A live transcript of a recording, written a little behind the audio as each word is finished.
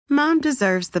Mom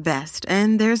deserves the best,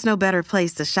 and there's no better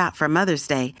place to shop for Mother's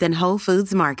Day than Whole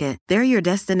Foods Market. They're your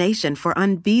destination for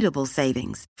unbeatable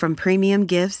savings, from premium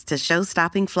gifts to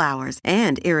show-stopping flowers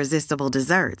and irresistible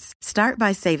desserts. Start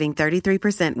by saving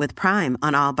 33% with Prime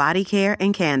on all body care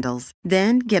and candles.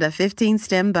 Then get a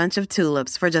 15-stem bunch of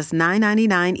tulips for just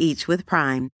 $9.99 each with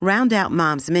Prime. Round out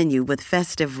Mom's menu with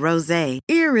festive rosé,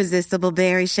 irresistible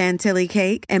berry chantilly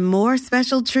cake, and more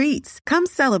special treats. Come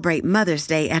celebrate Mother's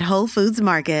Day at Whole Foods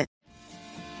Market.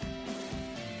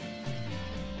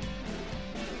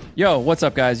 Yo, what's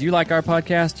up, guys? You like our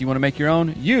podcast? You want to make your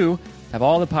own? You have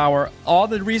all the power, all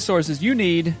the resources you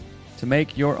need to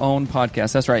make your own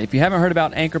podcast. That's right. If you haven't heard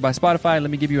about Anchor by Spotify,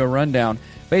 let me give you a rundown.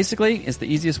 Basically, it's the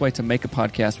easiest way to make a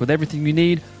podcast with everything you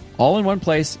need all in one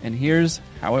place, and here's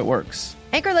how it works.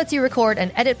 Anchor lets you record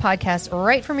and edit podcasts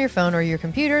right from your phone or your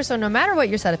computer, so no matter what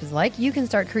your setup is like, you can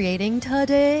start creating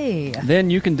today. Then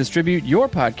you can distribute your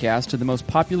podcast to the most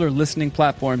popular listening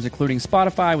platforms, including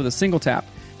Spotify, with a single tap.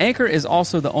 Anchor is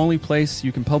also the only place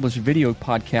you can publish video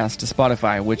podcasts to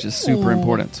Spotify, which is super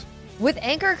important. With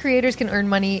Anchor, creators can earn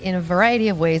money in a variety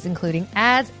of ways, including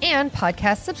ads and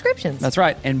podcast subscriptions. That's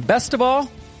right. And best of all,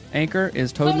 Anchor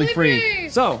is totally free.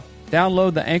 So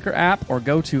download the Anchor app or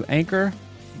go to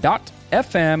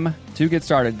anchor.fm to get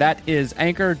started. That is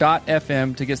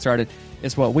anchor.fm to get started.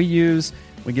 It's what we use.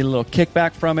 We get a little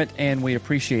kickback from it, and we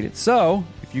appreciate it. So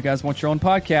if you guys want your own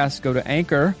podcast, go to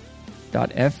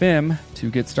anchor.fm to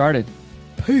get started.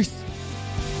 Peace.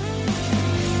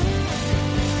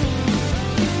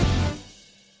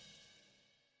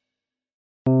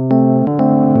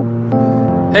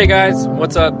 Hey guys,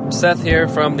 what's up? Seth here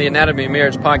from the Anatomy of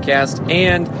Marriage podcast,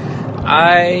 and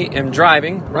I am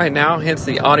driving right now, hence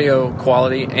the audio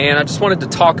quality, and I just wanted to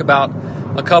talk about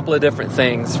a couple of different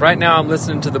things. Right now I'm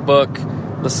listening to the book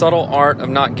The Subtle Art of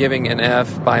Not Giving an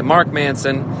F by Mark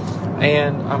Manson,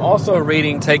 and I'm also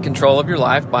reading Take Control of Your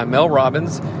Life by Mel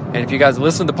Robbins. And if you guys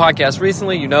listened to the podcast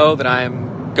recently, you know that I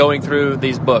am going through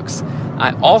these books.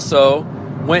 I also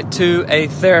went to a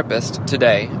therapist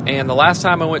today, and the last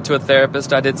time I went to a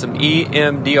therapist, I did some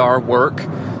EMDR work,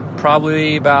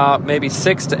 probably about maybe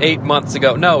 6 to 8 months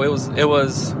ago. No, it was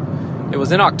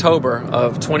in October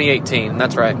of 2018.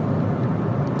 That's right.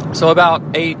 So about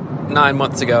 8-9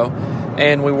 months ago,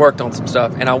 and we worked on some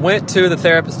stuff. And I went to the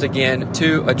therapist again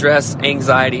to address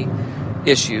anxiety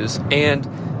issues. And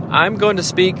I'm going to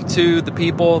speak to the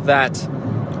people that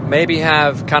maybe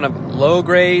have kind of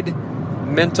low-grade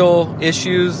mental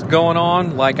issues going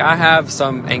on. Like, I have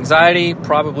some anxiety.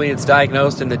 Probably it's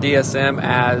diagnosed in the DSM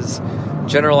as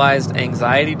generalized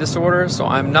anxiety disorder. So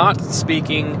I'm not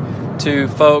speaking to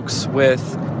folks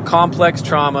with complex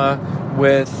trauma,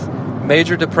 with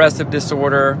major depressive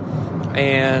disorder,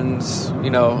 and,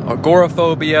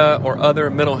 agoraphobia or other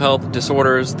mental health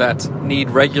disorders that need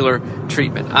regular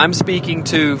treatment. I'm speaking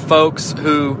to folks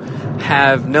who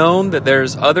have known that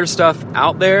there's other stuff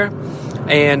out there,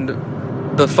 and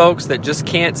the folks that just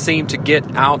can't seem to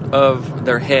get out of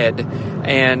their head.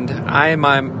 And I am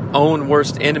my own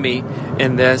worst enemy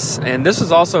in this. And this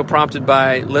is also prompted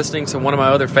by listening to one of my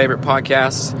other favorite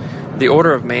podcasts, the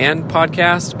Order of Man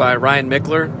podcast by Ryan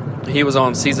Mickler. He was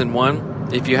on season 1,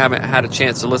 if you haven't had a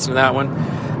chance to listen to that one.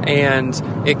 And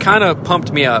it kind of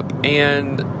pumped me up.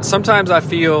 And sometimes I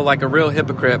feel like a real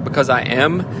hypocrite because I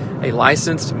am a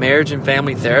licensed marriage and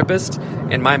family therapist,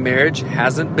 and my marriage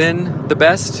hasn't been the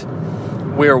best.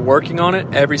 We are working on it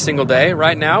every single day.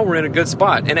 Right now, we're in a good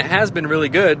spot, and it has been really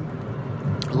good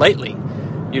lately,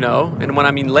 And when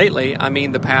I mean lately, I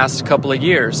mean the past couple of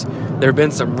years. There have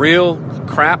been some real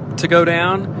crap to go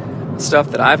down,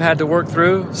 stuff that I've had to work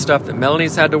through, stuff that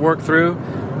Melanie's had to work through.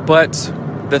 But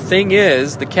the thing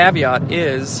is, the caveat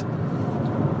is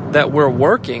that we're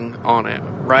working on it,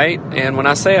 right? And when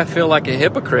I say I feel like a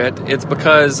hypocrite, it's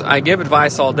because I give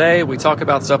advice all day. We talk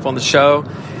about stuff on the show,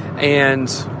 and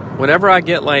whenever I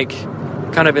get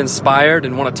kind of inspired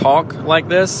and want to talk like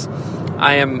this,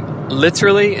 I am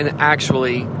literally and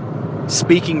actually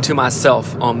speaking to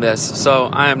myself on this. So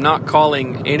I am not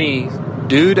calling any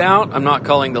dude out. I'm not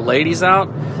calling the ladies out.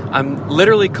 I'm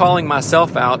literally calling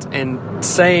myself out and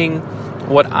saying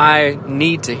what I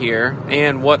need to hear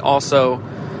and what also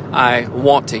I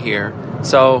want to hear.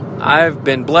 So I've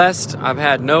been blessed. I've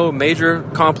had no major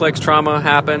complex trauma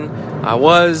happen. I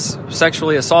was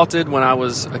sexually assaulted when I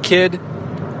was a kid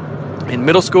in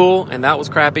middle school, and that was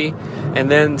crappy. And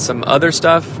then some other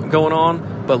stuff going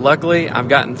on. But luckily, I've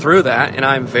gotten through that, and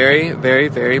I'm very, very,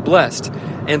 very blessed.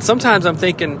 And sometimes I'm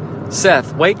thinking,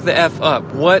 Seth, wake the F up.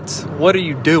 What are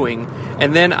you doing?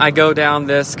 And then I go down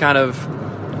this kind of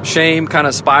shame kind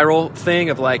of spiral thing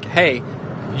of hey,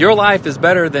 your life is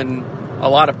better than a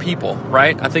lot of people,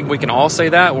 right? I think we can all say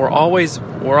that. We're always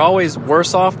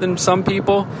worse off than some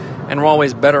people, and we're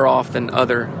always better off than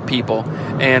other people.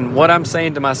 And what I'm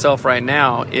saying to myself right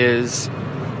now is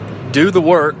do the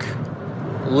work,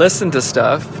 listen to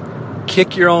stuff,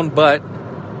 kick your own butt,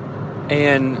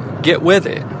 and get with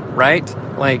it, right?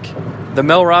 Like the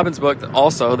Mel Robbins book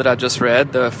also that I just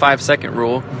read, the 5-second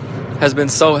rule, has been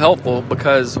so helpful,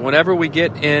 because whenever we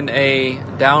get in a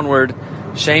downward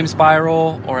shame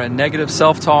spiral or a negative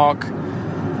self-talk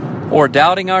or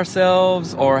doubting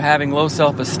ourselves or having low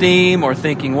self-esteem or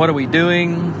thinking, what are we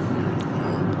doing?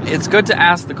 It's good to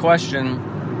ask the question,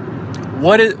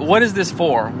 what is this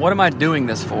for? What am I doing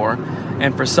this for?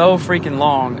 And for so freaking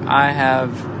long, I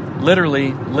have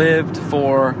literally lived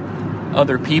for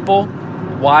other people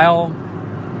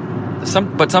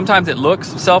but sometimes it looks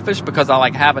selfish because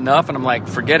I have enough and I'm like,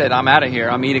 forget it, I'm out of here.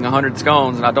 I'm eating 100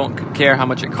 scones and I don't care how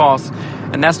much it costs.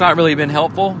 And that's not really been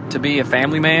helpful to be a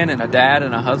family man and a dad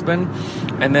and a husband.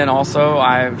 And then also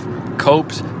I've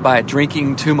coped by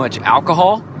drinking too much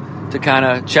alcohol to kind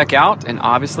of check out. And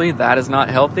obviously that is not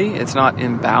healthy. It's not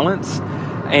in balance.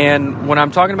 And when I'm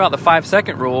talking about the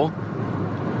 5-second rule,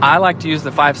 I like to use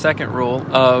the 5-second rule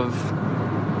of,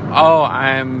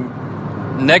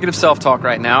 I'm negative self-talk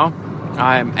right now.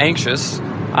 I'm anxious.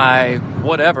 I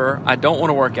don't want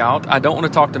to work out. I don't want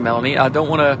to talk to Melanie. I don't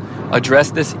want to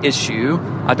address this issue.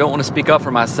 I don't want to speak up for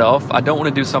myself. I don't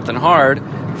want to do something hard.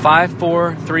 5,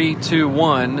 4, 3, 2,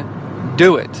 1,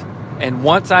 do it. And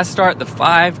once I start the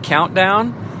 5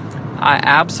 countdown, I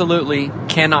absolutely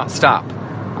cannot stop.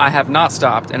 I have not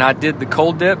stopped. And I did the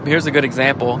cold dip. Here's a good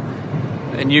example.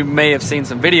 And you may have seen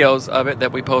some videos of it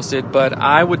that we posted, but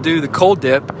I would do the cold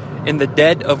dip in the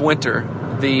dead of winter.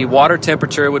 The water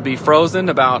temperature would be frozen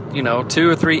about 2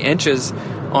 or 3 inches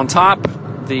on top.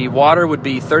 The water would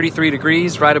be 33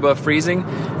 degrees, right above freezing,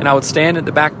 and I would stand at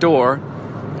the back door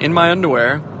in my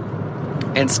underwear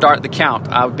and start the count.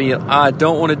 I would be, I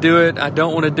don't want to do it, I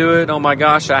don't want to do it, oh my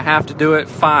gosh, I have to do it,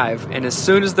 5. And as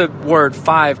soon as the word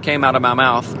 5 came out of my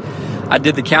mouth, I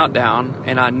did the countdown,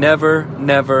 and I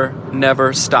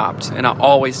never stopped, and I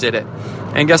always did it.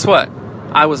 And guess what?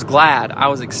 I was glad, I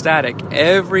was ecstatic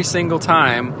every single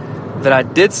time that I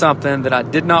did something that I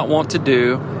did not want to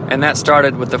do, and that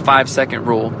started with the 5-second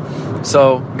rule.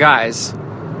 So, guys,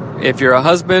 if you're a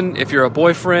husband, if you're a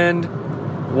boyfriend,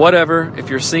 whatever, if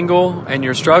you're single and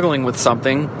you're struggling with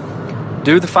something,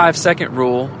 do the 5-second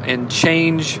rule and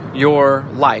change your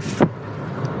life.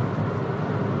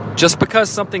 Just because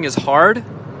something is hard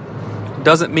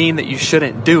doesn't mean that you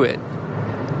shouldn't do it.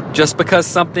 Just because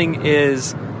something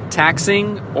is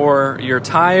taxing or you're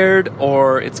tired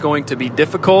or it's going to be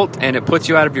difficult and it puts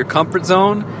you out of your comfort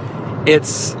zone,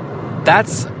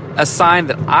 that's a sign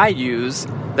that I use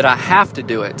that I have to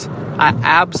do it. I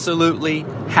absolutely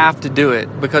have to do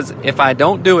it, because if I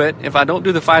don't do it, if I don't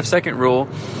do the 5-second rule,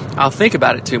 I'll think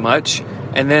about it too much,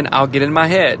 and then I'll get in my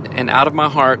head and out of my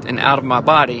heart and out of my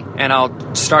body, and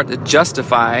I'll start to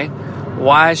justify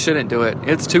why I shouldn't do it.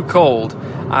 It's too cold.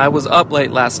 I was up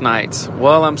late last night.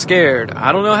 Well, I'm scared.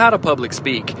 I don't know how to public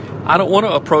speak. I don't want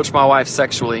to approach my wife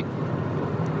sexually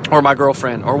or my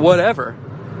girlfriend or whatever.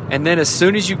 And then as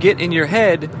soon as you get in your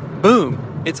head,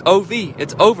 boom, it's OV.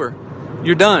 It's over.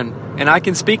 You're done. And I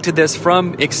can speak to this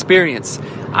from experience.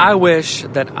 I wish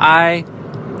that I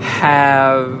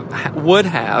would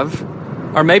have,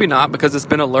 or maybe not, because it's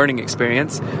been a learning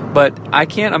experience, but I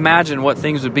can't imagine what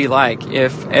things would be like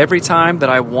if every time that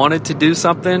I wanted to do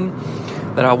something,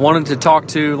 that I wanted to talk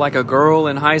to like a girl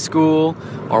in high school,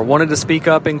 or wanted to speak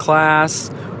up in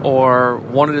class, or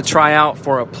wanted to try out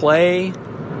for a play,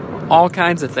 all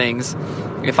kinds of things,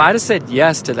 if I'd have said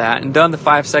yes to that and done the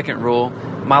 5-second rule,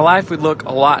 my life would look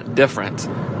a lot different.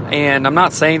 And I'm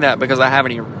not saying that because I have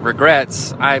any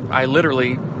regrets. I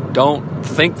literally don't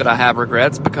think that I have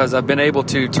regrets, because I've been able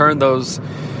to turn those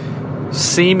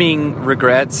seeming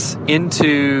regrets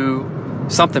into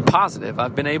something positive.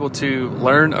 I've been able to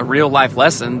learn a real life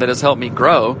lesson that has helped me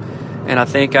grow, and I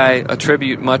think I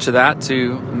attribute much of that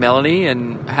to Melanie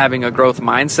and having a growth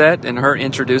mindset and her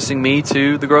introducing me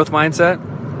to the growth mindset.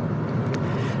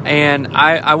 And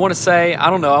I want to say, I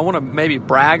don't know, I want to maybe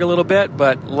brag a little bit,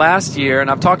 but last year,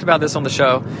 and I've talked about this on the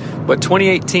show, but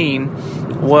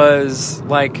 2018 was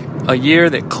like a year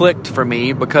that clicked for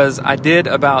me, because I did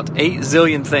about 8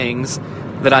 zillion things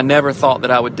that I never thought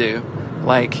that I would do.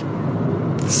 Like,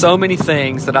 so many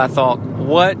things that I thought,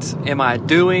 what am I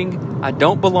doing? I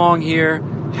don't belong here.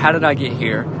 How did I get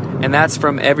here? And that's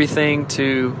from everything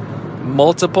to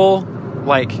multiple,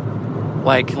 like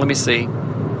let me see,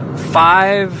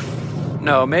 4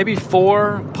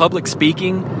 public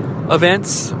speaking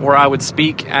events where I would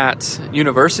speak at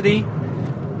university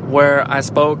where I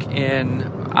spoke in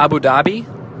Abu Dhabi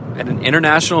at an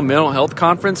international mental health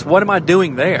conference. What am I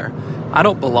doing there? I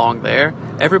don't belong there.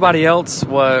 Everybody else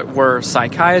were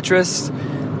psychiatrists.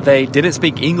 They didn't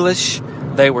speak English.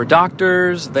 They were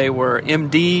doctors. They were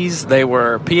MDs. They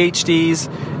were PhDs.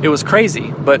 It was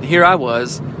crazy. But here I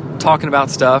was talking about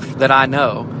stuff that I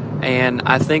know. And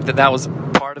I think that was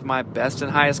part of my best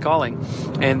and highest calling.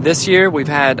 And this year we've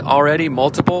had already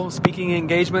multiple speaking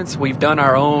engagements. We've done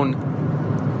our own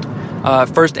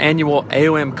first annual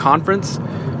AOM conference,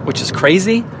 which is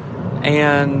crazy.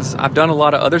 And I've done a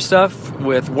lot of other stuff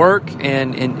with work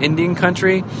and in Indian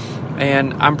country.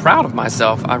 And I'm proud of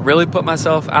myself. I really put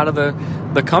myself out of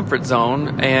the comfort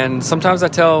zone. And sometimes I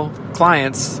tell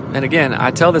clients, and again,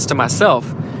 I tell this to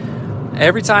myself,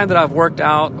 every time that I've worked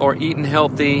out or eaten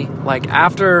healthy, like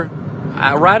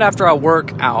right after I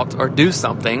work out or do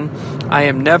something, I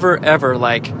am never ever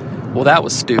like, well, that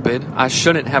was stupid. I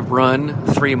shouldn't have run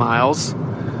 3 miles.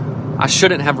 I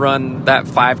shouldn't have run that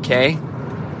 5K.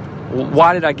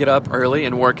 Why did I get up early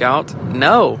and work out?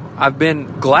 No, I've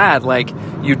been glad, like,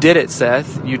 you did it,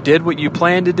 Seth. You did what you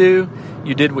planned to do.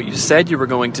 You did what you said you were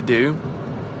going to do.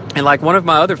 And like one of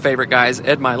my other favorite guys,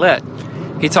 Ed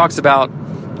Milet, he talks about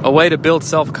a way to build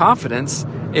self-confidence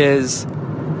is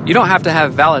you don't have to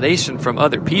have validation from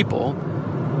other people,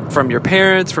 from your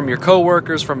parents, from your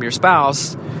coworkers, from your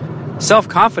spouse.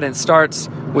 Self-confidence starts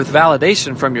with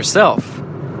validation from yourself.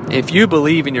 If you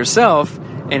believe in yourself,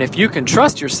 and if you can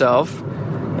trust yourself,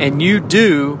 and you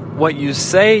do what you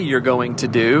say you're going to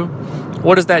do,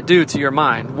 what does that do to your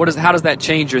mind? How does that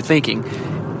change your thinking?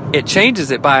 It changes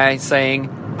it by saying,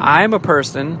 I'm a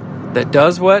person that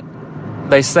does what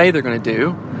they say they're going to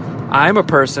do. I am a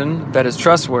person that is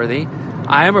trustworthy.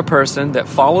 I am a person that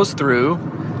follows through,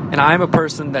 and I am a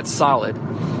person that's solid.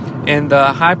 In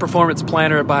the High Performance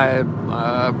Planner by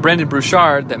Brendon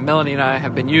Burchard that Melanie and I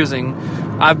have been using,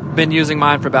 I've been using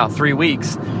mine for about 3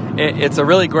 weeks. It's a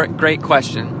really great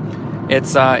question.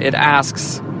 It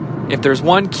asks, if there's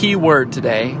one key word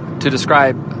today to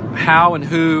describe how and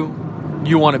who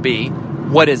you want to be,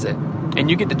 what is it? And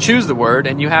you get to choose the word,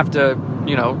 and you have to,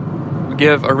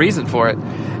 give a reason for it.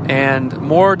 And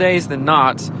more days than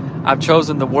not, I've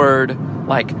chosen the word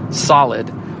like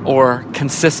solid or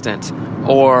consistent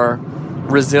or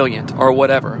resilient or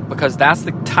whatever, because that's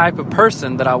the type of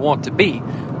person that I want to be.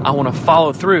 I want to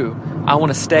follow through. I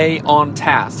want to stay on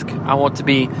task. I want to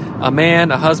be a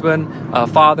man, a husband, a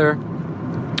father,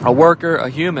 a worker, a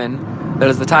human that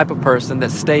is the type of person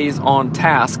that stays on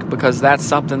task, because that's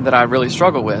something that I really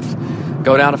struggle with.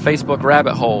 Go down a Facebook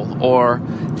rabbit hole or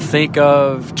think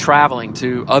of traveling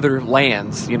to other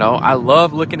lands. I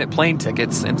love looking at plane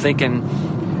tickets and thinking,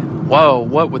 whoa,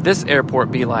 what would this airport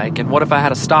be like? And what if I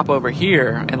had a stopover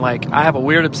here? And I have a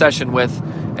weird obsession with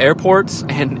airports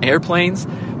and airplanes.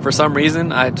 For some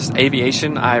reason,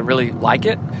 aviation, I really like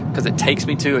it because it takes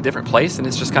me to a different place, and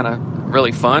it's just kind of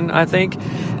really fun, I think.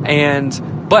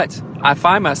 But I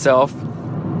find myself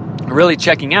really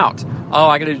checking out. Oh,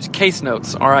 I got to do case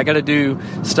notes, or I got to do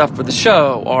stuff for the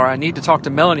show, or I need to talk to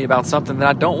Melanie about something that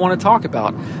I don't want to talk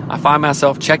about. I find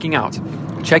myself checking out,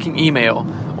 checking email,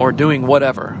 or doing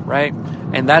whatever, right?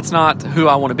 And that's not who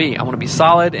I want to be. I want to be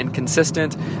solid and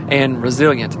consistent and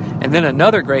resilient. And then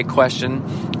another great question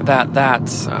that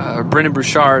Brendon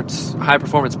Burchard's High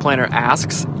Performance Planner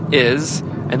asks is,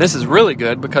 and this is really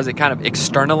good because it kind of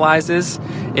externalizes,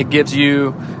 it gives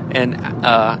you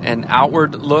an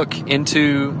outward look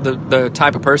into the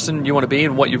type of person you want to be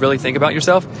and what you really think about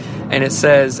yourself. And it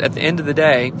says, at the end of the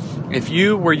day, if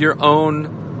you were your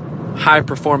own high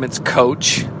performance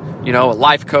coach, a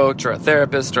life coach or a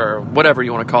therapist or whatever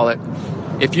you want to call it,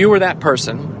 if you were that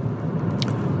person,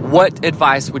 what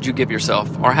advice would you give yourself,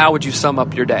 or how would you sum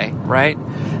up your day, right?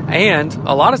 And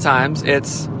a lot of times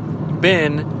it's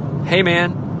been, hey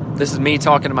man, this is me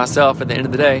talking to myself at the end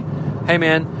of the day. Hey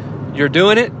man, you're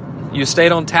doing it. You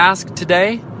stayed on task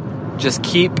today. Just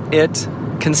keep it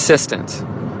consistent.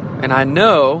 And I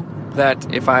know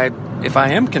that if I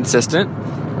am consistent,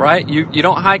 right? You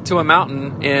don't hike to a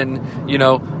mountain in,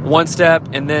 one step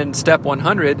and then step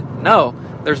 100. No,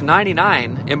 there's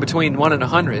 99 in between 1 and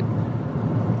 100.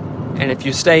 And if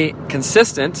you stay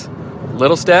consistent,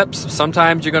 little steps,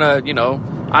 sometimes you're going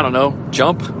to,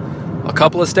 jump a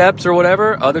couple of steps or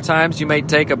whatever. Other times you may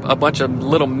take a bunch of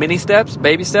little mini steps,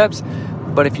 baby steps.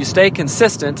 But if you stay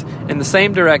consistent in the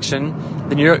same direction,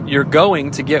 then you're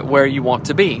going to get where you want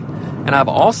to be. And I've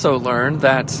also learned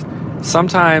that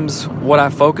sometimes what I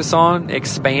focus on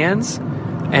expands,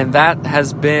 and that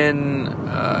has been,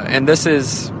 and this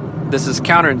is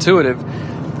counterintuitive.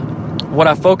 What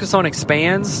I focus on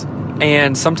expands,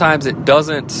 And sometimes it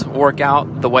doesn't work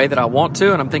out the way that I want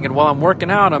to. And I'm thinking, well, I'm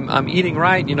working out, I'm eating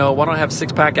right, why don't I have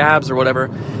 6-pack abs or whatever?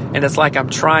 And it's like I'm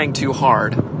trying too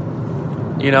hard.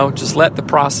 Just let the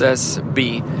process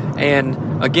be.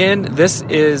 And again, this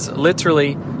is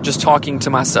literally just talking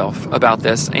to myself about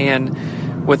this.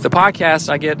 And with the podcast,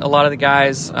 I get a lot of the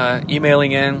guys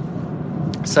emailing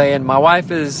in saying, my wife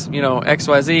is,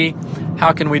 XYZ,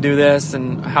 how can we do this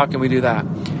and how can we do that?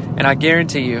 And I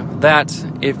guarantee you that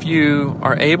if you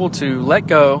are able to let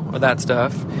go of that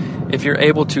stuff, if you're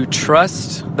able to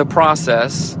trust the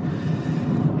process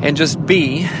and just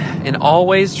be, and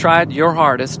always try your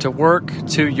hardest to work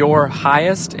to your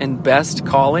highest and best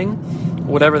calling,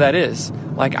 whatever that is.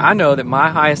 Like, I know that my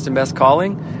highest and best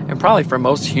calling, and probably for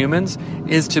most humans,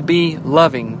 is to be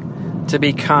loving, to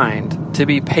be kind, to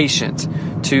be patient,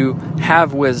 to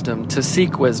have wisdom, to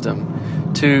seek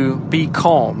wisdom, to be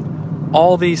calm.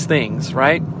 All these things,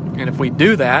 right? And if we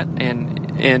do that,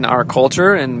 and in our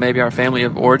culture and maybe our family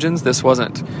of origins, this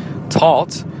wasn't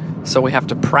taught, so we have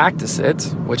to practice it,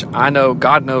 which I know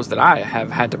God knows that I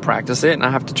have had to practice it, and I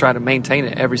have to try to maintain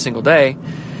it every single day.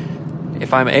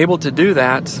 If I'm able to do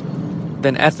that,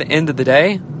 then at the end of the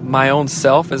day, my own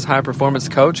self as high performance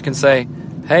coach can say,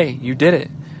 hey, you did it.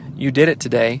 You did it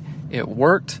today. It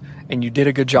worked, and you did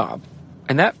a good job.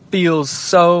 And that feels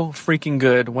so freaking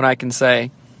good when I can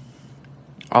say,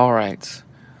 all right,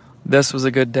 this was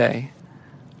a good day.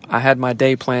 I had my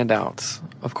day planned out.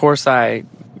 Of course, I,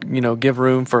 give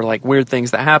room for like weird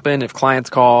things that happen. If clients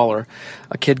call or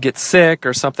a kid gets sick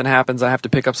or something happens, I have to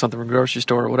pick up something from the grocery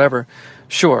store or whatever.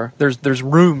 Sure, there's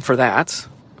room for that,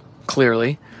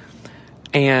 clearly.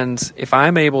 And if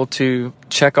I'm able to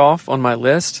check off on my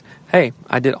list, hey,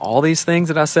 I did all these things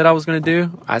that I said I was going to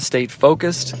do. I stayed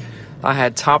focused. I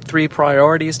had top 3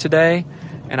 priorities today.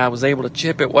 And I was able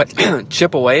to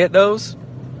chip away at those.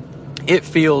 It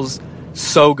feels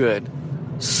so good.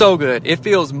 So good. It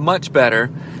feels much better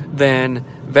than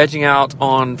vegging out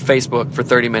on Facebook for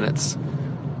 30 minutes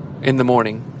in the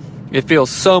morning. It feels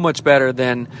so much better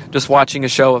than just watching a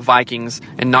show of Vikings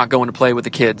and not going to play with the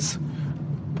kids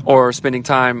or spending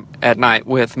time at night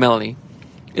with Melanie.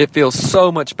 It feels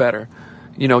so much better,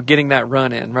 getting that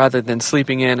run in rather than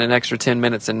sleeping in an extra 10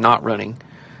 minutes and not running.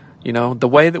 The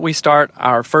way that we start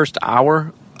our first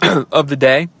hour of the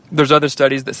day, there's other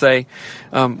studies that say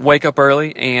wake up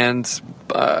early, and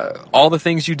all the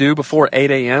things you do before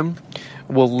 8 a.m.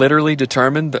 will literally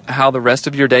determine how the rest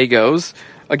of your day goes.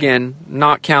 Again,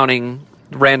 not counting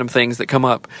random things that come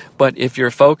up. But if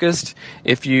you're focused,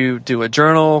 if you do a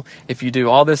journal, if you do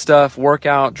all this stuff, work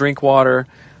out, drink water,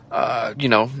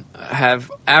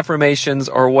 have affirmations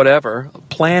or whatever,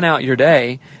 plan out your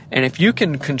day. And if you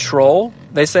can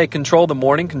they say control the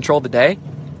morning, control the day.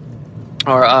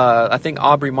 Or I think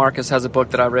Aubrey Marcus has a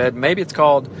book that I read. Maybe it's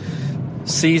called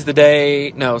Seize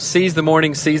the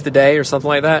Morning, Seize the Day, or something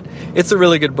like that. It's a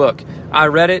really good book. I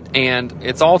read it, and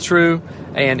it's all true,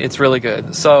 and it's really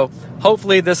good. So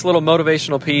hopefully this little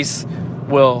motivational piece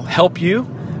will help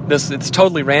you. It's a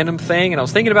totally random thing, and I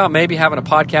was thinking about maybe having a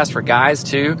podcast for guys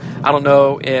too. I don't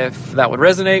know if that would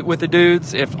resonate with the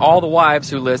dudes, if all the wives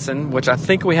who listen, which I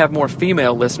think we have more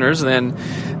female listeners than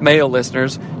male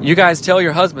listeners, you guys tell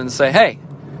your husbands, say, hey,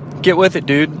 get with it,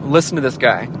 dude. Listen to this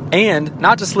guy. And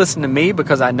not just listen to me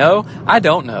because I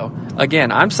don't know.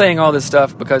 Again, I'm saying all this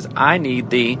stuff because I need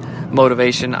the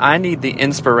motivation, I need the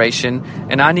inspiration,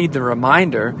 and I need the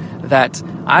reminder that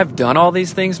I've done all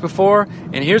these things before.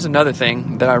 And here's another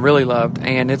thing that I really loved,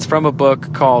 and it's from a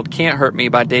book called Can't Hurt Me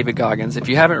by David Goggins. If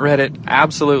you haven't read it,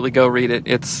 absolutely go read it.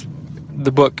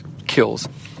 The book kills.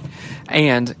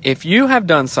 And if you have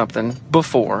done something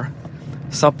before,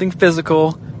 something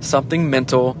physical, something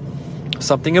mental,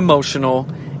 something emotional,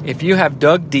 if you have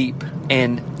dug deep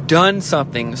and done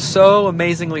something so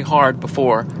amazingly hard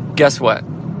before, guess what?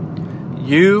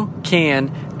 You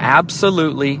can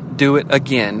absolutely do it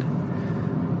again.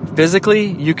 Physically,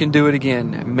 you can do it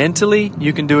again. Mentally,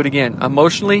 you can do it again.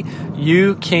 Emotionally,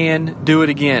 you can do it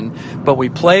again. But we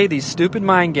play these stupid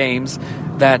mind games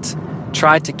that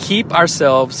try to keep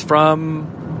ourselves from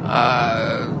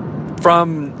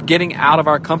getting out of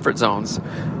our comfort zones,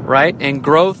 right? And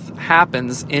growth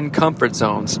happens in comfort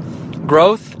zones.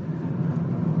 Growth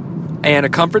and a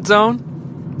comfort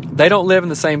zone, they don't live in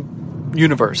the same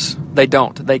universe. They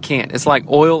don't. They can't. It's like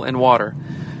oil and water.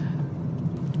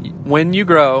 When you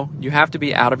grow, you have to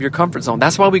be out of your comfort zone.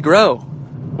 That's why we grow.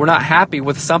 We're not happy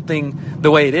with something the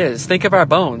way it is. Think of our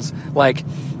bones. Like,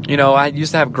 I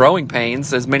used to have growing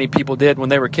pains, as many people did when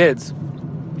they were kids.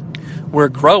 We're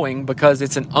growing because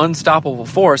it's an unstoppable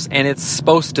force, and it's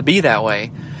supposed to be that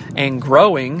way. And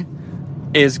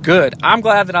growing is good. I'm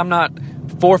glad that I'm not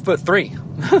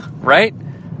 4'3", right?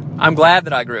 I'm glad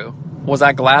that I grew. Was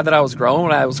I glad that I was growing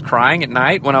when I was crying at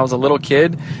night when I was a little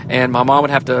kid and my mom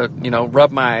would have to,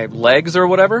 rub my legs or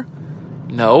whatever?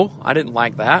 No, I didn't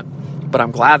like that. But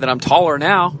I'm glad that I'm taller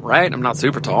now, right? I'm not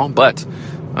super tall, but,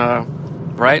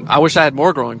 right? I wish I had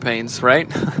more growing pains, right?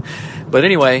 But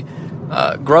anyway,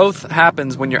 growth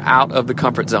happens when you're out of the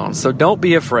comfort zone. So don't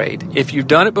be afraid. If you've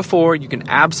done it before, you can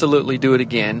absolutely do it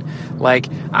again. Like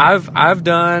I've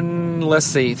done,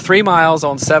 3 miles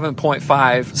on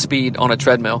 7.5 speed on a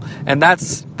treadmill. And I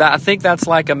think that's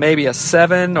like maybe a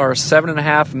 7 or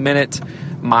 7.5 minute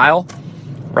mile,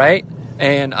 right?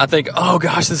 And I think, oh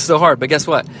gosh, this is so hard. But guess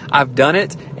what? I've done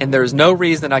it, and there's no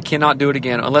reason I cannot do it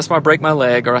again unless I break my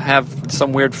leg or I have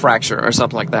some weird fracture or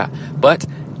something like that. But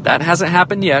that hasn't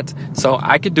happened yet, so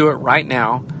I could do it right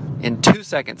now in 2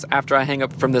 seconds after I hang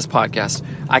up from this podcast.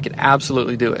 I could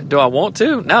absolutely do it. Do I want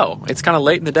to? No. It's kind of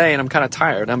late in the day, and I'm kind of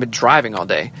tired. I've been driving all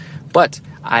day. But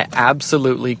I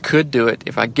absolutely could do it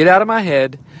if I get out of my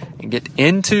head and get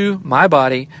into my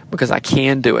body, because I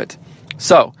can do it.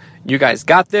 So, you guys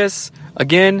got this.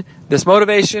 Again, this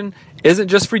motivation isn't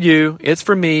just for you, it's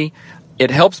for me. It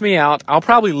helps me out. I'll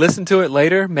probably listen to it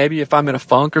later, maybe if I'm in a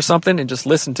funk or something, and just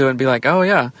listen to it and be like, oh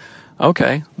yeah,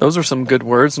 okay, those are some good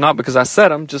words. Not because I said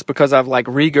them, just because I've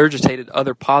regurgitated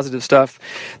other positive stuff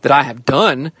that I have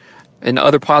done and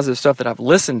other positive stuff that I've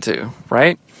listened to,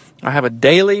 right? I have a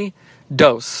daily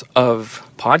dose of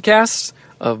podcasts,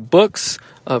 of books,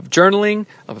 of journaling,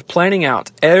 of planning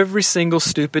out every single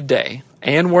stupid day,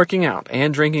 and working out,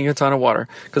 and drinking a ton of water.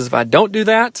 Because if I don't do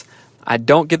that, I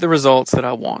don't get the results that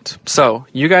I want. So,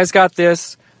 you guys got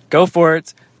this. Go for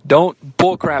it. Don't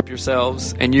bullcrap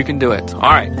yourselves, and you can do it. All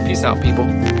right. Peace out,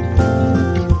 people.